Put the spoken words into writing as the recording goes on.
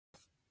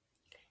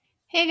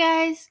Hey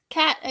guys,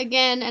 Kat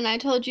again, and I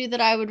told you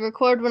that I would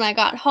record when I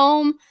got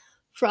home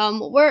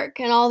from work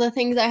and all the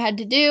things I had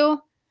to do.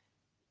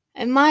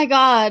 And my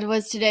God,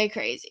 was today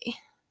crazy.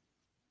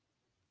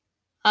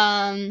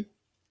 Um,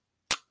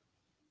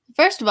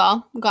 First of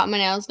all, got my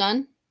nails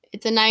done.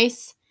 It's a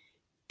nice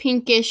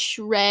pinkish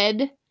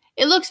red.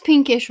 It looks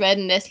pinkish red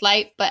in this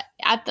light, but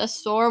at the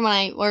store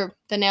or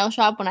the nail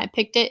shop when I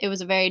picked it, it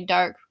was a very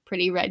dark,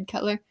 pretty red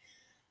color.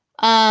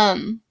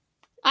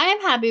 I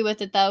am happy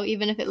with it though,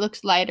 even if it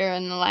looks lighter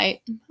in the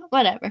light.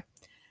 Whatever.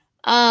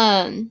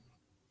 Um,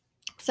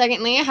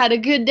 Secondly, I had a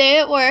good day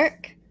at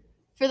work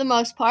for the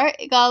most part.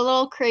 It got a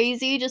little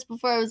crazy just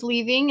before I was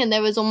leaving, and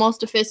there was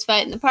almost a fist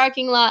fight in the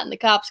parking lot, and the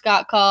cops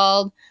got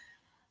called.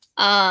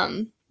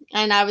 And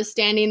I was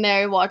standing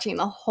there watching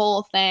the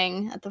whole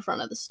thing at the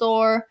front of the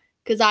store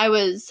because I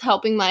was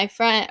helping my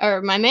friend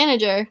or my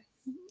manager.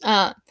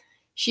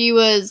 She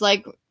was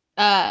like,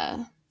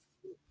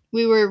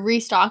 we were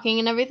restocking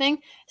and everything,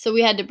 so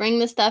we had to bring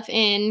the stuff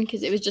in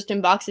because it was just in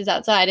boxes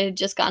outside. It had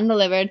just gotten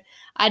delivered.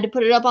 I had to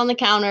put it up on the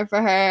counter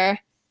for her.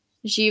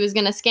 She was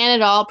going to scan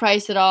it all,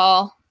 price it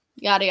all,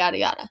 yada, yada,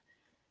 yada.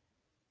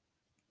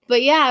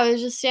 But yeah, I was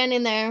just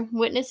standing there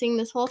witnessing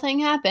this whole thing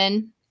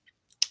happen.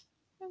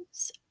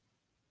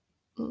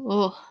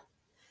 Oh,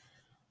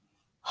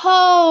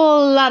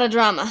 whole lot of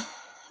drama.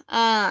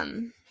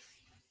 And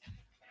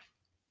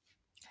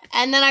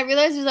then I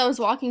realized as I was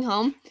walking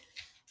home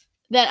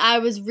that I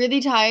was really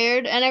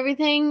tired and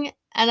everything.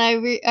 And I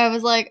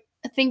was like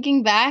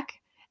thinking back,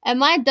 and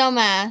my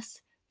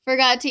dumbass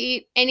forgot to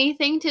eat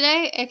anything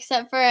today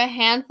except for a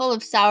handful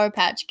of Sour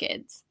Patch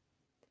Kids.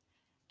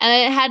 And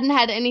I hadn't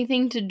had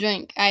anything to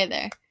drink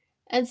either.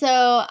 And so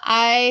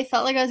I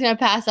felt like I was going to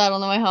pass out on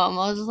the way home.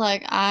 I was just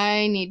like,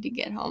 I need to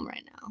get home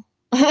right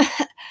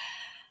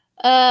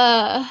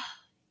now.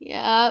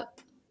 Yep.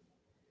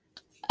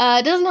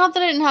 It doesn't help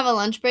that I didn't have a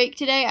lunch break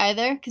today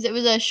either, because it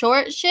was a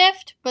short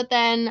shift, but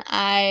then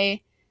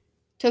I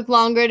took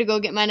longer to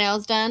go get my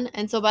nails done.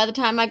 And so by the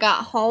time I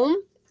got home,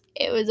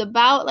 it was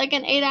about like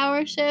an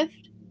 8-hour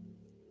shift.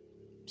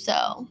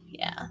 So,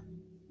 yeah,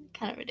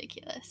 kind of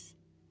ridiculous.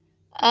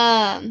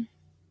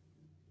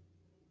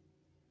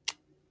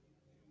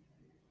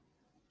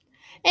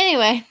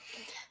 Anyway,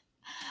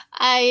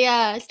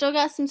 I still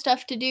got some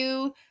stuff to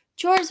do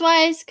chores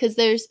wise because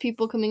there's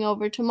people coming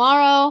over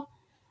tomorrow.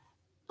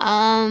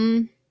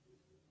 So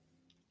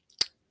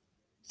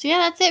yeah,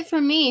 that's it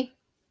from me.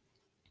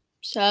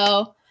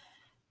 So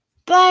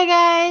bye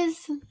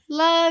guys.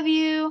 Love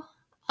you.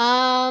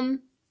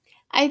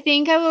 I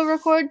think I will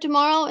record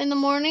tomorrow in the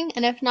morning,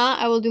 and if not,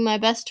 I will do my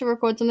best to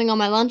record something on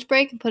my lunch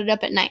break and put it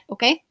up at night,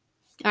 okay?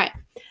 All right.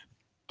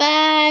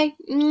 Bye.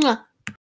 Mwah.